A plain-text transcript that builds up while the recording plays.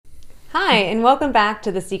Hi, and welcome back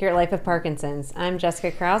to The Secret Life of Parkinson's. I'm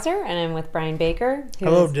Jessica Krauser, and I'm with Brian Baker.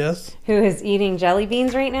 Hello, Jess. Who is eating jelly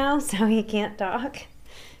beans right now, so he can't talk.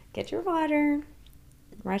 Get your water.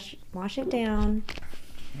 Wash it down.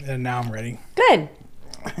 And now I'm ready. Good.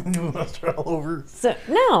 You want to start all over?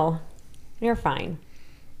 No, you're fine.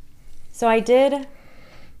 So I did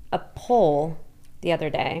a poll the other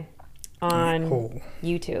day on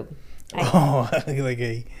YouTube. Like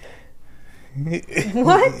a...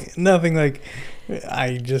 What? Nothing. Like,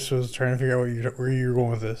 I just was trying to figure out where you were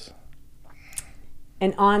going with this.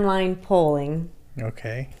 An online polling.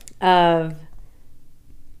 Okay. Of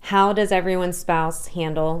how does everyone's spouse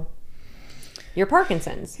handle your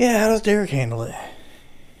Parkinson's? Yeah, how does Derek handle it?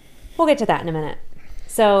 We'll get to that in a minute.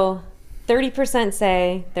 So 30%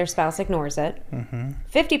 say their spouse ignores it.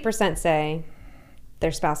 50% say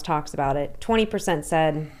their spouse talks about it. 20%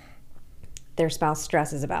 said their spouse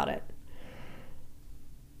stresses about it.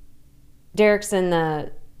 Derek's in the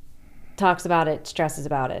talks about it, stresses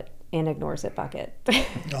about it, and ignores it bucket.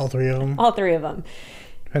 All three of them? All three of them.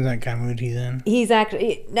 Depends on what kind of mood he's in. He's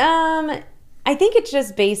actually, I think it's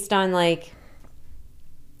just based on like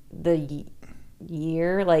the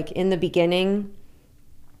year. Like in the beginning,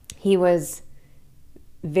 he was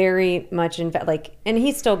very much and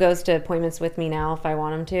he still goes to appointments with me now if I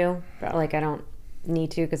want him to. But like I don't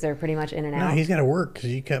need to because they're pretty much in and out. No, he's got to work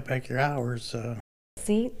because you cut back your hours. So.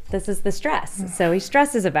 See, this is the stress. So he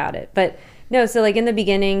stresses about it. But no, so like in the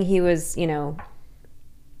beginning, he was,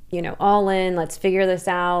 all in, let's figure this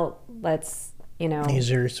out. Let's, He's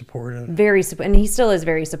very supportive. And he still is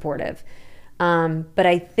very supportive. But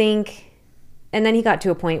I think, and then he got to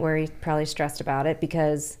a point where he probably stressed about it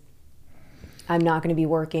because I'm not going to be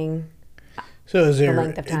working the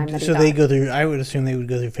length of time that he they go through, I would assume they would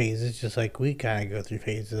go through phases, just like we kind of go through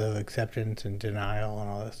phases of acceptance and denial and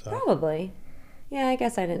all that stuff. Probably. Yeah, I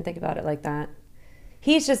guess I didn't think about it like that.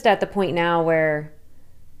 He's just at the point now where,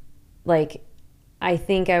 like, I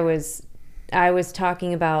think I was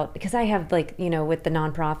talking about, because I have, like, with the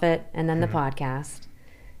nonprofit and then the podcast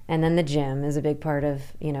and then the gym is a big part of,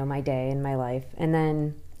 my day and my life. And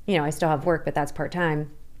then, I still have work, but that's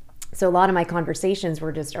part-time. So a lot of my conversations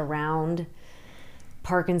were just around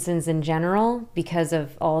Parkinson's in general because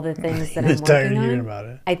of all the things that I'm working on. He was tired of hearing about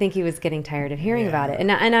it. I think he was getting tired of hearing about it.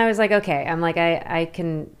 And I was like, okay, I'm like, I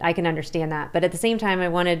can understand that. But at the same time, I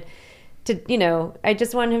wanted to, I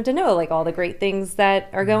just wanted him to know like all the great things that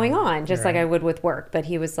are going on, just like I would with work. But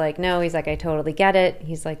he was like, no, he's like, I totally get it.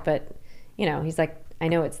 He's like, but, he's like, I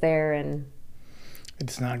know it's there and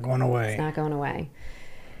it's not going away. It's not going away.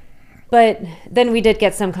 But then we did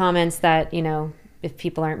get some comments that, if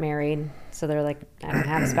people aren't married, so they're like, I don't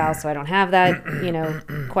have a spouse, so I don't have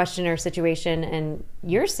that, question or situation, and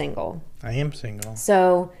you're single. I am single.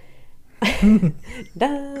 So, duh.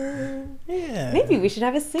 Yeah. Maybe we should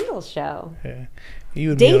have a singles show. Yeah. You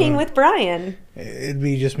would Dating with Brian. It'd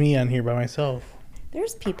be just me on here by myself.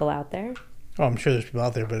 There's people out there. Oh, I'm sure there's people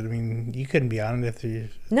out there, but I mean, you couldn't be on it if you...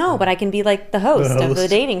 No, but I can be like the host of the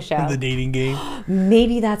dating show. The dating game.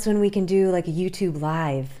 Maybe that's when we can do like a YouTube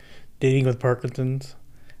live. Dating with Parkinson's.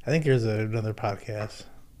 I think there's another podcast.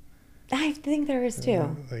 I think there is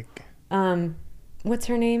too. What's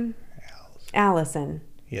her name? Allison.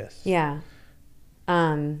 Yes. Yeah.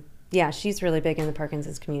 Yeah, she's really big in the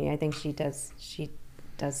Parkinson's community. I think she does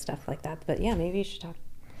stuff like that. But yeah, maybe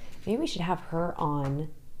we should have her on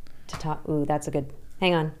to talk. Ooh, that's a good.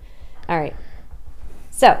 Hang on. All right.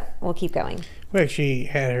 So we'll keep going. We actually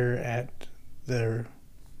had her at their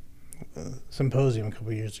symposium a couple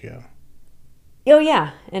of years ago. Oh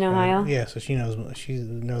yeah, in Ohio. Yeah, so she knows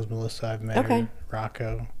Melissa. I've met her.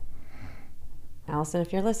 Rocco. Allison,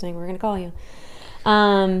 if you're listening, we're gonna call you.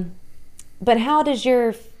 But how does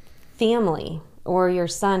your family or your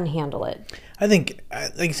son handle it? I think,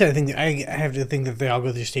 like I said, I have to think that they all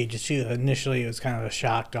go through stages too. Initially, it was kind of a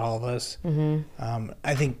shock to all of us. Mm-hmm.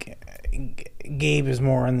 I think Gabe is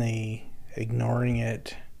more on the ignoring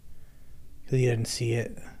it because he doesn't see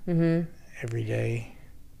it every day.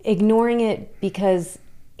 Ignoring it because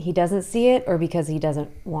he doesn't see it or because he doesn't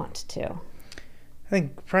want to? I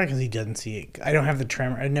think probably because he doesn't see it. I don't have the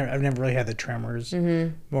tremor. I've never really had the tremors.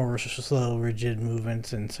 More slow, rigid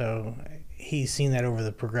movements, and so he's seen that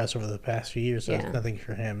progress over the past few years. So it's nothing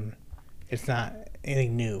for him. It's not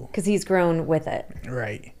anything new because he's grown with it.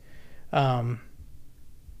 Right. My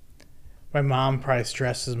mom probably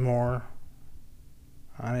stresses more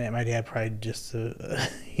on it. My dad probably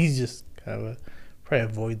he's just kind of probably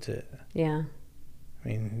avoids it. Yeah. I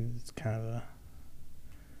mean, it's kind of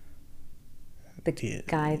the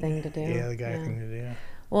guy thing to do. Yeah, the guy thing to do.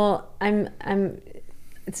 Well,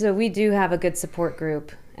 so we do have a good support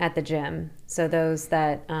group at the gym. So those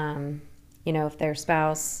that, if their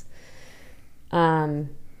spouse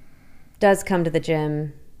does come to the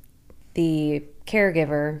gym, the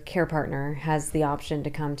caregiver, care partner, has the option to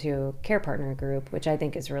come to a care partner group, which I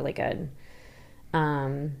think is really good.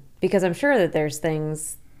 Because I'm sure that there's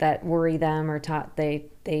things that worry them or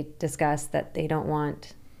they discuss that they don't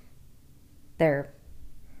want their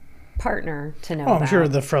partner to know I'm about. sure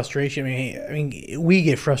the frustration. I mean, we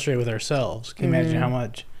get frustrated with ourselves. Can you imagine how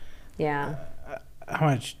much? Yeah. How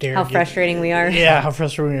much dare? How frustrating we are. Yeah, how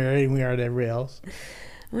frustrating we are to everybody else.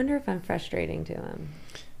 I wonder if I'm frustrating to him.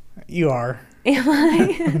 You are. Am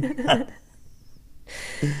I? I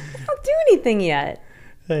don't do anything yet.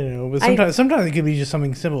 I know, but sometimes it could be just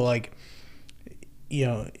something simple like,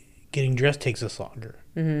 getting dressed takes us longer.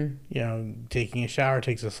 Mm-hmm. Taking a shower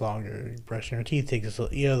takes us longer. Brushing our teeth takes us.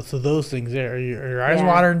 So those things there. Are your eyes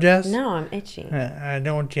watering, Jess? No, I'm itchy. I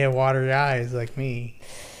don't want you to have watery eyes like me.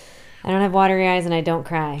 I don't have watery eyes and I don't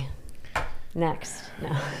cry. Next,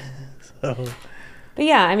 no. But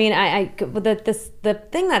yeah, I mean, the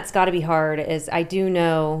thing that's got to be hard is I do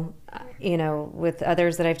know, with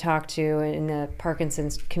others that I've talked to in the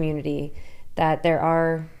Parkinson's community, that there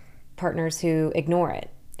are partners who ignore it.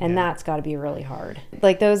 And that's got to be really hard.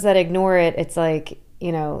 Like those that ignore it, it's like,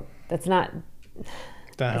 that's not,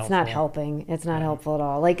 it's not helping. It's not helpful at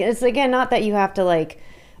all. Like, it's again, not that you have to like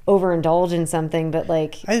overindulge in something, but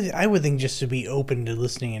like, I would think just to be open to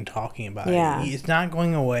listening and talking about it. It's not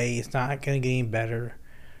going away. It's not going to get any better.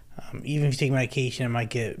 Even if you take medication, it might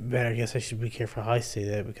get better. I guess I should be careful how I say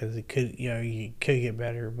that because it could, you could get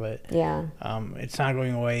better, but it's not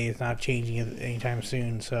going away. It's not changing anytime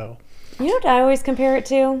soon. So, you know what I always compare it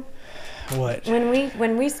to? What?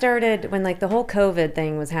 When we started, when like the whole COVID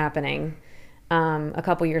thing was happening, a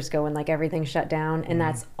couple years ago, when like everything shut down, and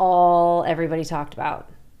that's all everybody talked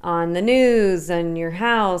about on the news and your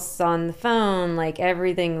house, on the phone, like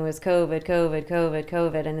everything was COVID, COVID, COVID,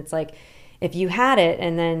 COVID, and it's like, if you had it,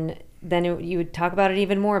 and then you would talk about it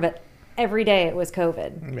even more, but every day it was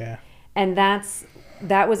COVID. Yeah. And that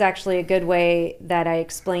was actually a good way that I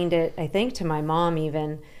explained it, I think, to my mom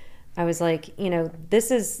even. I was like,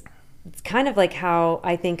 it's kind of like how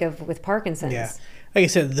I think of with Parkinson's. Yeah. Like I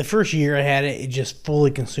said, the first year I had it, it just fully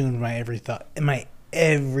consumed my every thought. And my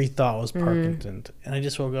every thought was Parkinson's. And I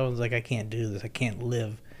just woke up and was like, I can't do this. I can't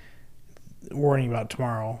live worrying about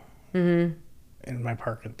tomorrow and my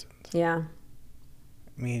Parkinson's. Yeah.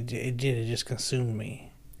 I mean, it just consumed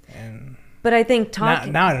me. But I think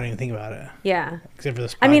talking... Now I don't even think about it. Yeah. Except for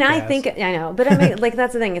this podcast. I mean, I know. But I mean, like,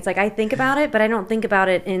 that's the thing. It's like, I think about it, but I don't think about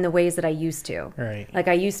it in the ways that I used to. Right. Like,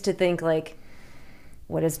 I used to think, like,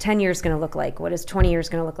 what is 10 years going to look like? What is 20 years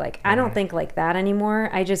going to look like? I don't think like that anymore.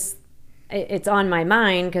 It's on my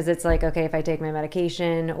mind because it's like, okay, if I take my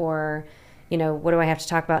medication or, what do I have to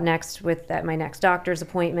talk about next at my next doctor's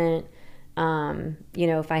appointment?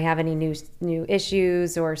 If I have any new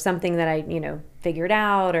issues or something that I, figured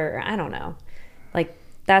out, or I don't know, like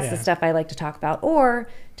that's the stuff I like to talk about, or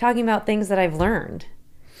talking about things that I've learned.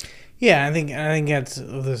 Yeah, I think that's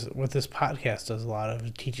what this podcast does a lot of.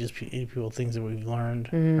 It teaches people things that we've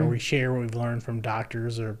learned, or we share what we've learned from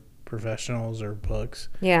doctors or professionals or books.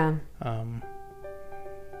 Yeah. I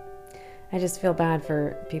just feel bad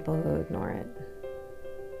for people who ignore it.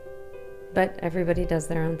 But everybody does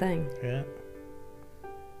their own thing. Yeah.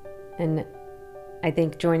 And I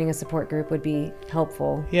think joining a support group would be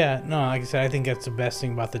helpful. Yeah, no, like I said, I think that's the best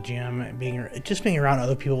thing about the gym, being around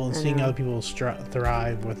other people and seeing other people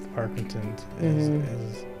thrive with Parkinson's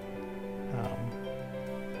is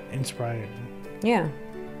inspiring. Yeah,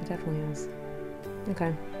 it definitely is.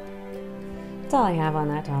 Okay. That's all I have on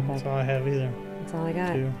that topic. That's all I have either. That's all I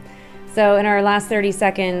got. Too. So in our last 30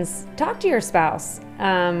 seconds, talk to your spouse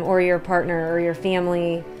or your partner or your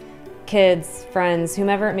family, kids, friends,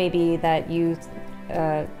 whomever it may be that you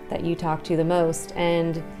talk to the most,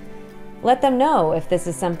 and let them know if this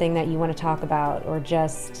is something that you want to talk about, or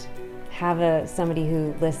just have somebody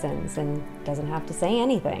who listens and doesn't have to say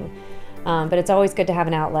anything. But it's always good to have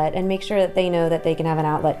an outlet, and make sure that they know that they can have an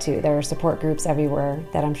outlet too. There are support groups everywhere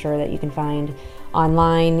that I'm sure that you can find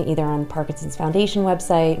online, either on Parkinson's Foundation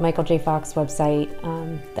website, Michael J. Fox website.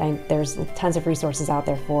 There's tons of resources out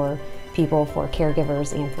there for people, for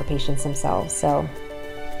caregivers, and for patients themselves. So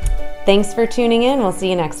thanks for tuning in. We'll see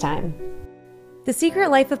you next time. The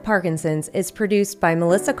Secret Life of Parkinson's is produced by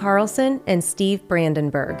Melissa Carlson and Steve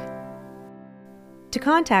Brandenburg. To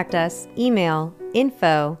contact us, email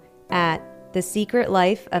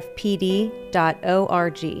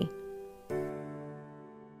info@thesecretlifeofpd.org.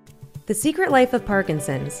 The Secret Life of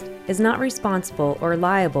Parkinson's is not responsible or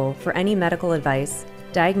liable for any medical advice,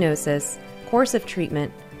 diagnosis, course of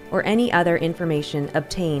treatment, or any other information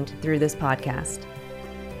obtained through this podcast.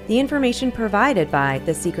 The information provided by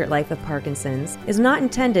The Secret Life of Parkinson's is not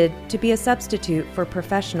intended to be a substitute for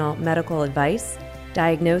professional medical advice,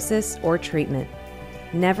 diagnosis, or treatment.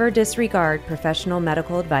 Never disregard professional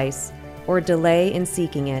medical advice or delay in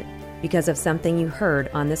seeking it because of something you heard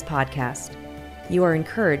on this podcast. You are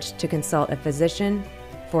encouraged to consult a physician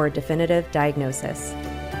for a definitive diagnosis.